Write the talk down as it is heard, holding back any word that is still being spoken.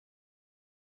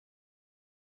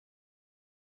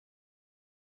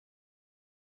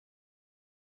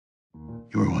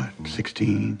You were what,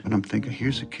 16? And I'm thinking,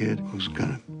 here's a kid who's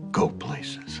gonna go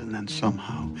places, and then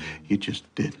somehow you just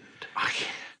didn't.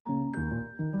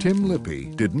 Tim Lippy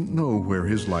didn't know where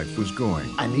his life was going.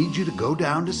 I need you to go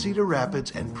down to Cedar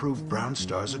Rapids and prove Brown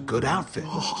Star's a good outfit.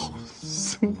 Oh,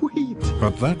 sweet.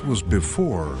 But that was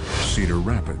before Cedar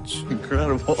Rapids.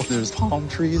 Incredible. There's palm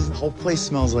trees. The whole place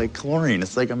smells like chlorine.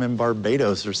 It's like I'm in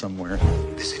Barbados or somewhere.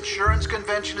 This insurance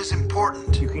convention is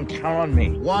important. You can count on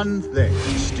me. One thing,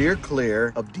 steer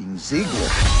clear of Dean Ziegler.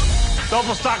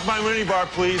 Double stock my mini bar,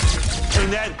 please. Hey,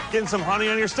 Ned, getting some honey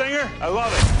on your stinger? I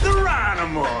love it. The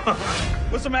animal.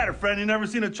 What's the matter, friend? You never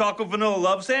seen a chocolate vanilla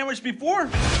love sandwich before?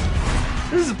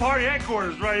 This is party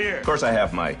headquarters right here. Of course, I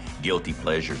have my guilty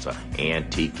pleasures,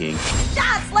 antiquing.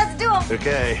 Shots, let's do them.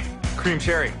 Okay, cream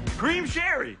cherry. Cream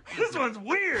sherry. This one's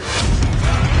weird.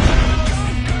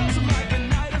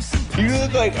 You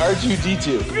look like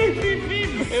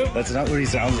R2-D2. That's not what he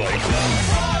sounds like.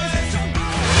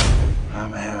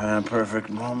 I'm having a perfect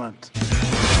moment.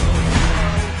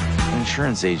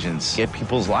 Insurance agents get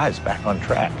people's lives back on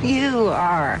track. You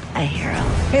are a hero.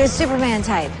 You're the Superman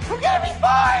type. We're gonna be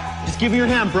fine! Just give me your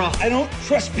hand, bro. I don't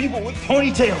trust people with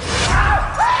ponytails.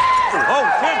 Oh,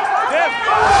 Tim!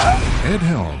 Ed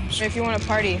Helms If you want to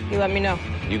party, you let me know.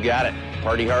 You got it.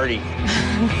 Party hardy.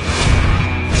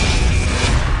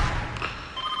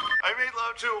 I made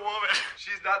love to a woman.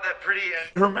 She's not that pretty yet.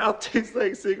 Her mouth tastes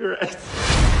like cigarettes.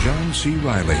 John C.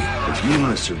 Reilly, If you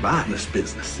want to survive in this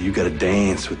business, you gotta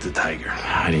dance with the tiger.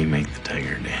 How do you make the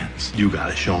tiger dance? You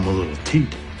gotta show him a little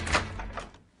teeth.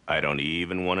 I don't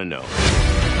even want to know.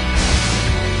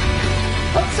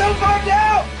 I'm so bummed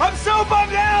out! I'm so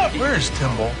bummed out! Where's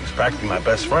Timble? He's practically my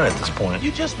best friend at this point.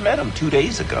 You just met him 2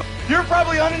 days ago. You're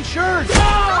probably uninsured.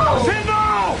 No!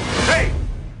 Timbo! Hey!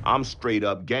 I'm straight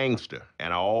up gangster,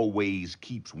 and I always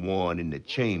keeps one in the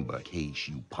chamber in case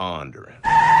you pondering.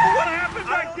 What happened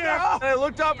back there? I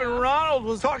looked up and Ronald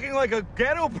was talking like a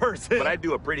ghetto person. But I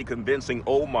do a pretty convincing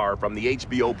Omar from the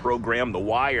HBO program The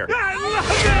Wire. I love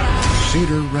it!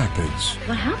 Cedar Rapids,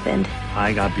 What happened?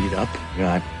 I got beat up,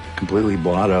 got completely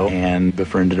blotto, and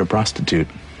befriended a prostitute.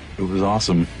 It was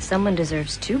awesome. Someone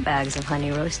deserves 2 bags of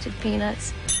honey roasted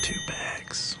peanuts. 2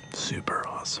 bags. Super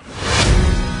awesome.